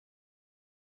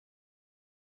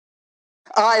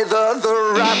Either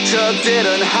the rapture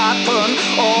didn't happen,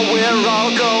 or we're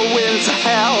all going to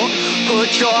hell.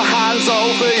 Put your hands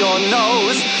over your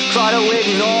nose, try to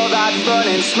ignore that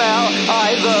burning smell.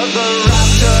 Either the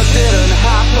rapture didn't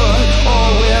happen, or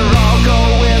we're all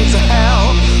going to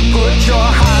hell. Put your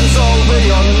hands over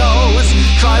your nose,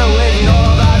 try to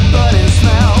ignore that burning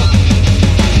smell.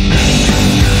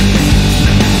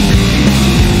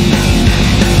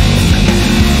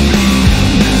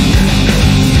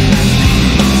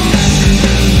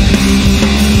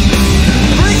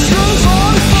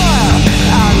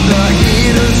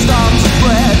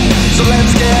 So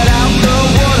let's get out the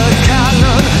water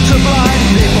cannon to blind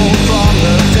people from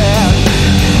the dead.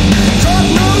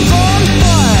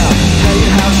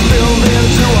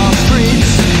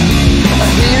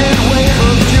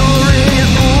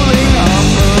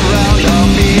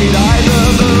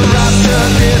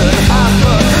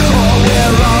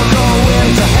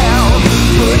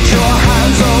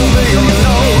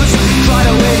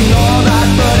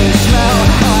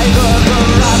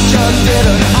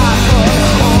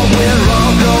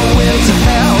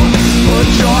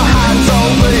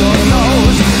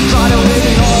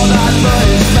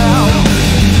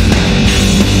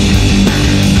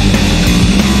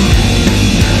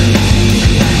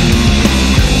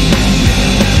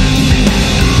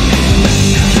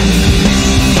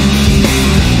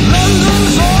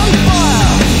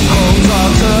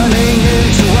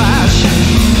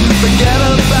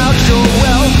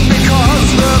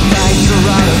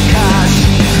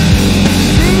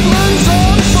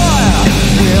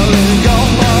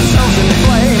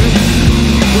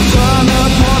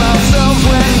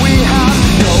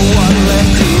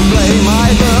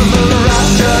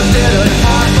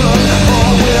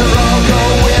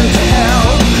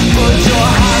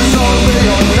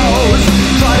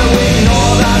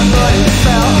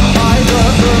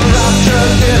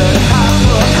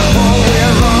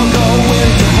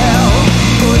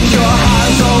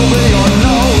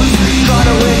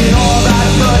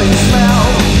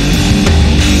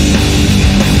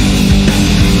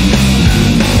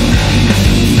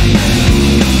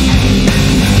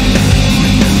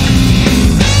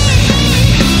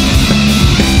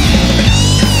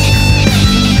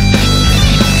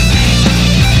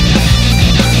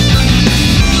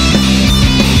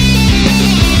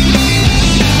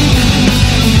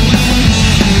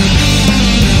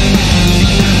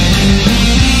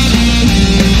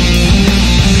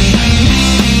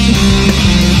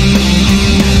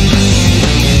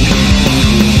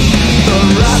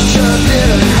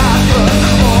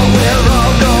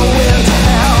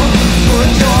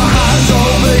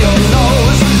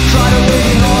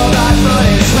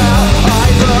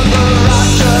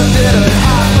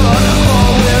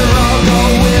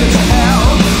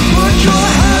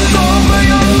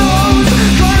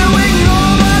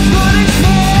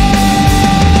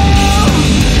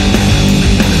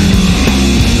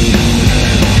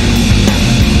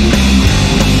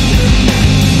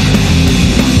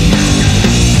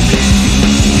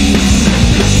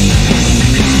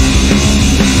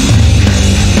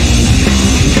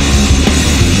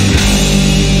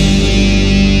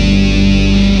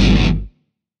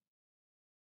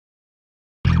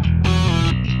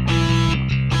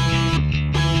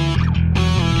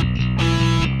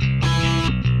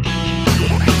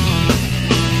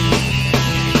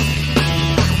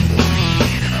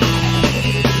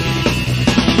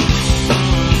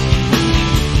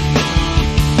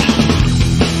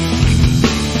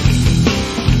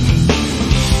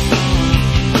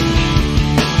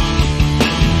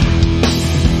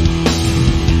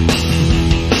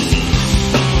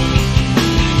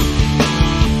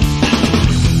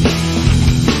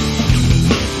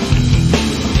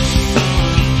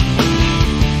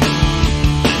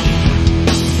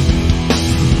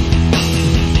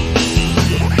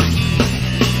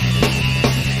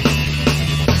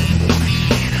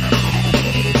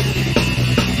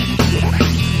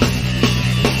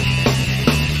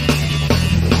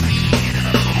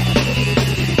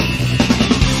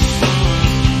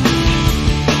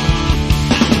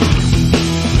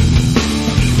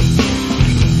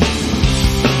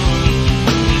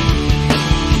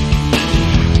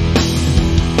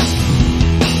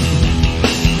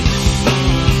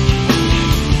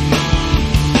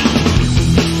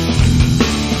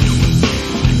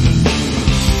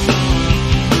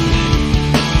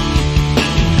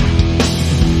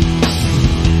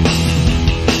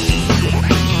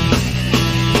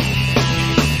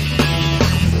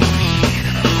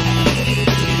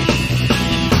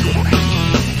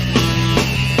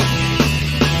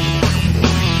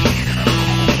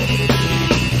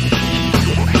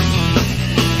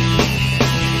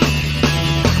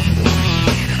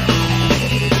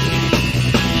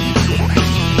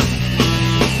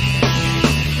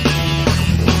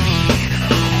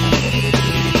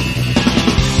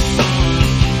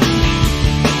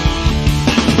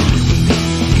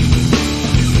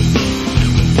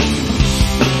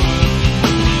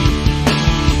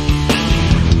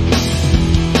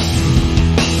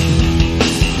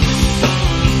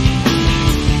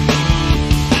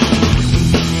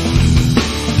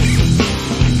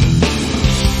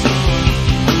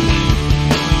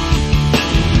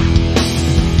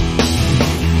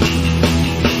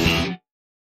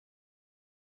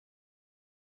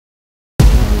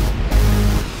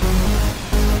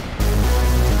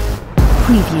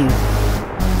 Preview.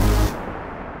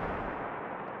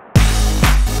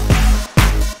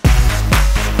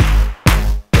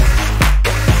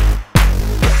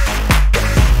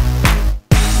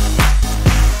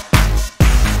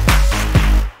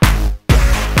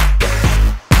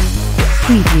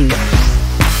 Preview.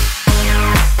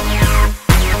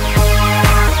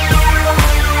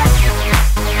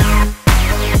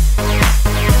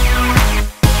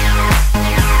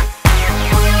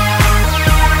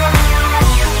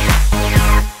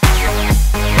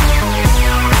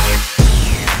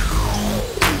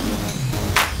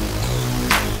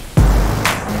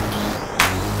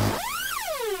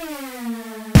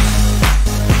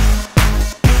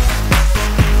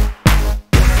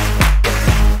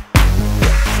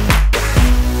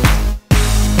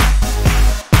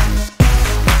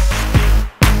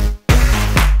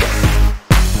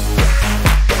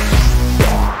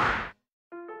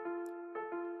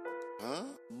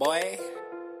 Boy,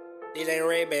 these ain't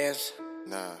Ray-Bans.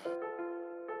 Nah.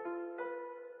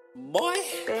 Boy,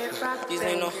 these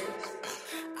ain't no.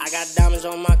 I got diamonds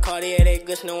on my Cartier, they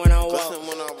glistening when I walk.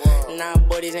 Nah,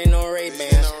 boy, these ain't no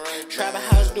Ray-Bans. Trap a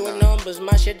house doing numbers,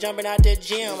 my shit jumping out the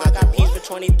gym. I got peas for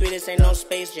 23, this ain't no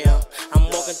Space Jam. I'm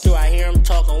walking through, I hear him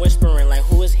talking, whispering like,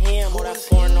 who is him? All that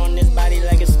foreign on this body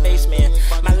like a spaceman.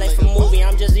 My life a movie,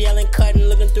 I'm just yelling, cutting,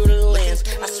 looking through the lens.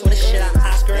 I swear this shit, I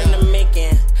Oscar in the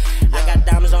making. I got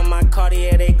diamonds on my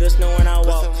Cartier, they glistening when I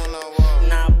walk.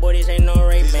 Nah, boy, these ain't no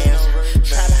Ray-Bans.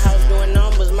 Trap a house doing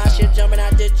numbers, my shit jumping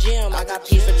out the gym. I got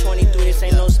peas for 23, this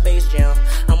ain't no Space Jam.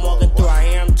 I'm walking through, I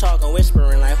hear him talking,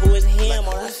 whispering like, who is him?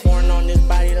 All that foreign on this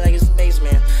body like a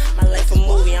spaceman. My life a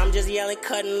movie, I'm just yelling,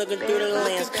 cutting, looking through the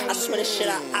lens. I swear this shit,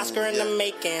 I Oscar in the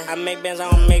making. I make bands, I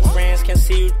don't make friends. Can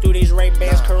see you through these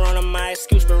Ray-Bans. Corona my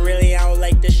excuse, but really I don't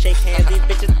like to shake hands. These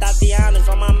bitches thought the honors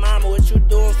on my mama, what you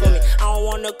doing for me? I don't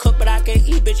want to cook, but I can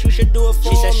eat, bitch, you should do it for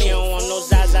me. She said she don't want no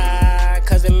Zaza,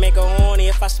 cause it make her horny.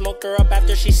 If I smoked her up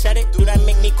after she said it, do that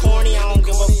make me corny? I don't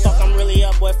give a fuck, I'm really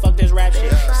up, boy, fuck this rap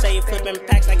shit. Say you flipping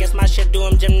packs, I guess my shit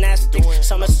doing gymnastics.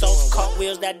 Somersaults,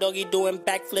 cartwheels, that doggy doing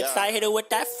backflips. I hit it with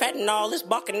that fentanyl, it's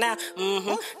barking now.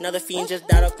 Another fiend just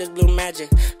died off this blue magic.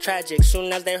 Tragic,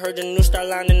 soon as they heard the news start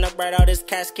lining up right out his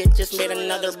casket. Just made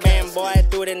another band, boy, I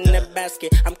threw it in the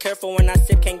basket. I'm careful when I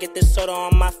sip, can't get this soda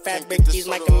on my fabric. These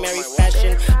like a Mary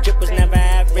fashion, drip was never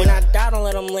average. When I die, don't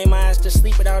let them lay my ass to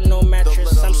sleep without no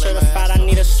mattress. I'm certified, I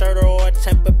need a Serta or a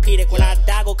Tempur-Pedic. When I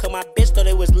die, go cause my bitch thought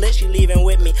it was lit, she leaving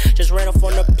with me. Just ran off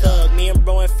on the plug, me and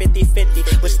bro in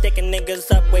 50-50. Was sticking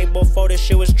niggas up way before this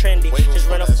shit was trendy. Just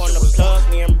ran off on the plug,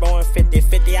 me and bro in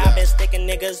 50-50. I been sticking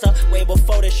niggas up way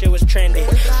before this shit was trendy.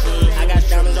 I got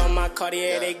diamonds on my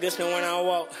Cartier, they glistening when I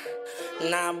walk.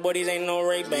 Nah, boy, these ain't no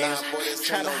Ray-Bans.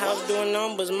 Trap a house doing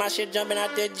numbers, my shit jumping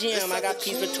out the gym. I got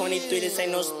peas for 23, this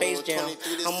ain't no Space Jam.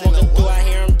 I'm walking through, I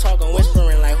hear him talking,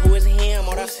 whispering like, who is him?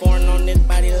 All that foreign on this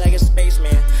body like a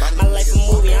spaceman. My life a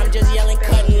movie, I'm just yelling,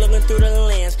 cutting, looking through the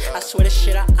lens. I swear this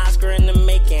shit, I Oscar in the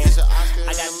making.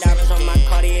 I got diamonds on my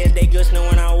Cartier, they glistening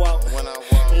when I walk.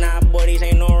 Nah, boy, these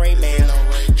ain't no Ray-Bans.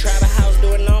 Trap a house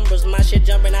doing numbers, my shit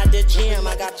jumping out the gym.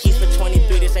 I got peas for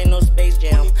 23, this ain't no Space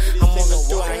Jam. I'm walking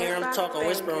through, I hear him talking,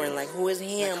 whispering like, who is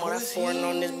him? All that foreign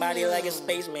on this body like a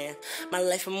spaceman. My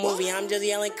life a movie, I'm just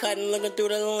yelling, cutting, looking through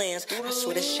the lens. I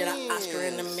swear this shit, I Oscar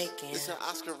in the making. It's an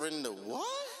Oscar in the what?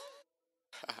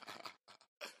 I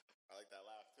like that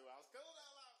laugh too. I was good with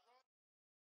that laugh,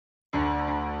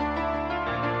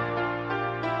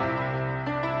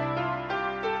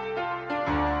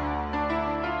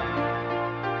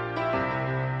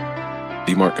 bro.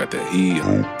 D-Mark got that heat.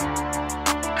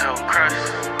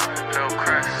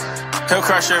 He'll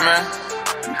crush it, man.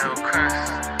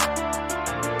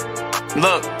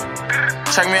 Look,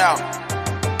 check me out.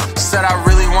 Said I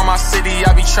really want my city,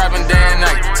 I be trapping day and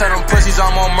night. Tell them pussies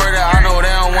I'm on murder, I know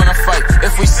they don't wanna fight.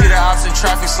 If we see the ops in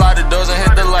traffic, slide the doors and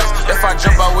hit the lights. If I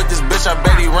jump out with this bitch, I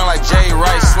bet he run like Jay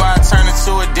Rice. Swear I turned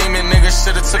into a demon, nigga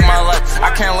should've took my life.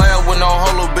 I can't lay up with no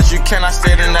holo, bitch, you cannot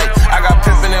stay tonight. I got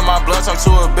pimpin' in my blood, talk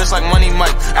to a bitch like Money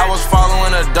Mike. I was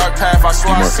following a dark path, I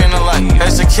swear I seen the light. They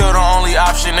should kill the only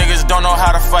option, niggas don't know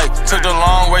how to fight. Took the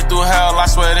long way through hell, I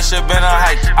swear this shit been a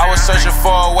hike. I was searching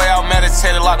for a way out,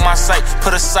 meditated, lock my sight.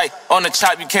 Put a sight on the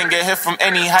chop, you can't get hit from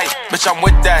any height. Bitch, I'm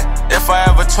with that. If I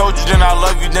ever told you, then I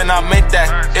love you, then I meant that.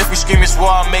 If we scream it's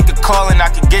war, I'll make a call and I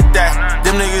can get that.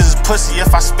 Them niggas is pussy,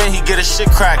 if I spin, he get a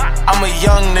shit crack. I'm a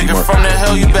young nigga from the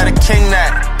hill, you better king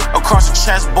that. Across the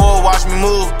chessboard, watch me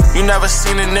move. You never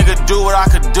seen a nigga do what I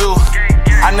could do.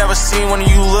 I never seen one of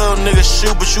you little niggas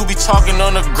shoot, but you be talking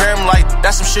on the gram like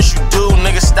that's some shit you do,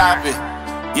 nigga, stop it.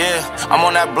 Yeah, I'm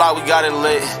on that block, we got it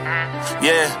lit.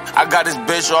 Yeah, I got this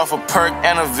bitch off a perk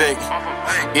and a Vic.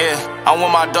 Yeah, I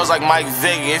want my dogs like Mike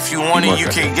Vick. If you want it, you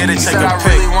can get it, take a pic. I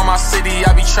really want my city,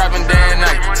 I be trapping day and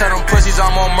night. Tell them pussies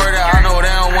I'm on murder, I know they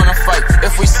don't wanna fight.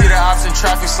 If we see the ops in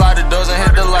traffic, slide the doors and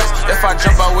hit the lights. If I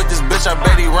jump out with this bitch, I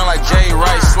bet he run like Jay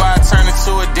Rice. Swear I turned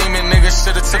into a demon, nigga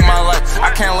should've took my life.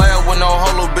 I can't lay up with no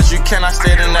holo, bitch, you cannot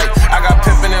stay the night. I got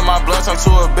pimpin' in my blood, talk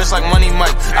to a bitch like Money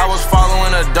Mike. I was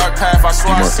following a dark path, I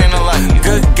swear I seen the light.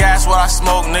 Good gas, what I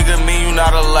smoke, nigga, me, you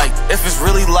not alike. If it's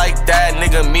really like that,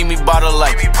 nigga, meet me by the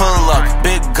light. Pull up,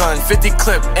 big gun, 50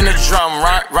 clip in the drum.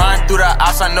 Rhyme through the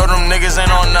ops, I know them niggas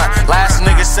ain't on none. Last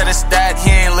nigga said it's that,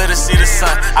 he ain't lit to see the sun.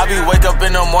 I be wake up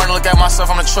in the morning, look at myself,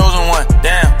 I'm the chosen one.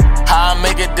 Damn, how I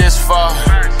make it this far?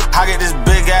 I get this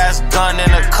big ass gun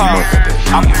in the car.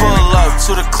 I pull up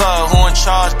to the club, who in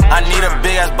charge? I need a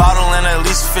big ass bottle and at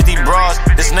least 50 bras.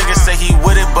 This nigga say he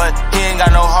with it, but he ain't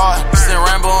got no heart. Send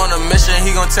Rambo on a mission,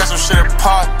 he gon' tear some shit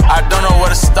apart. I don't know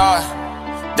where to start.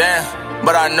 Damn,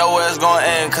 but I know where it's gonna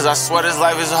end, cause I swear this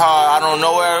life is hard. I don't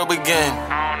know where it'll begin.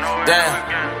 Damn,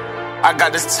 I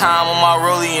got this time on my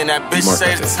rollie and that bitch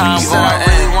say the time gonna end. I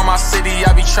really want my city,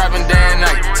 I be trapping day and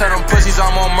night. Tell them pussies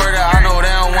I'm on murder, I know they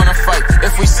don't wanna fight.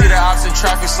 If we see the ops in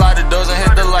traffic, slide the doors and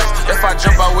hit the lights. If I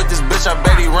jump out with this bitch, I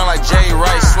bet he run like Jay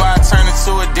Rice. Swear I turned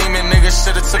into a demon, nigga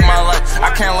should've took my life.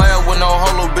 I can't lay up with no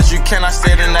holo, bitch, you cannot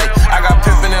stay the night. I got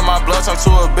pimpin' in my blood, talk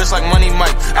to a bitch like Money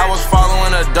Mike. I was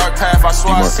following a dark path, I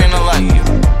swear I seen the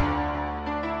light.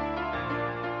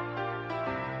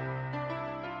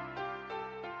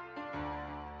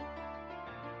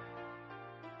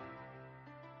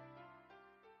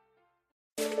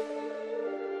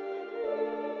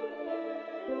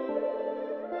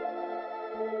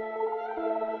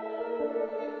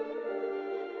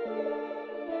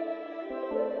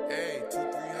 Hey,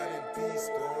 2-300 piece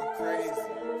going crazy.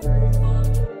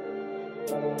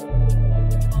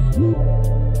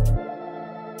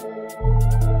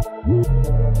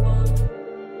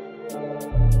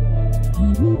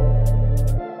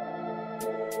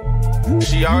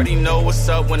 She already know what's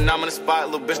up when I'm in the spot.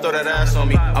 Little bitch throw that ass on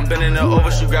me. I'm bending her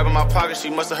over, she grabbing my pocket. She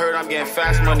must've heard I'm getting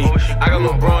fast money. I got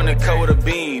Lil' bro in the cut with a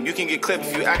beam. You can get clipped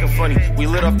if you acting funny. We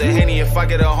lit off the Henny. If I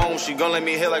get her home, she gon' let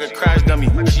me hit like a crash dummy.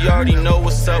 She already know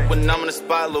what's up when I'm in the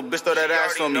spot. Little bitch throw that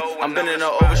ass on me. I'm bending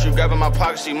her over, she grabbing my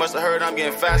pocket. She must've heard I'm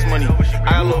getting fast money.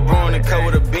 I got Lil' bro in the cut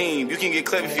with a beam. You can get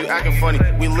clipped if you acting funny.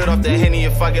 We lit off the Henny.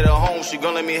 If I get her home, she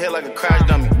gon' let me hit like a crash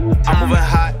dummy. I'm moving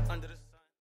hot.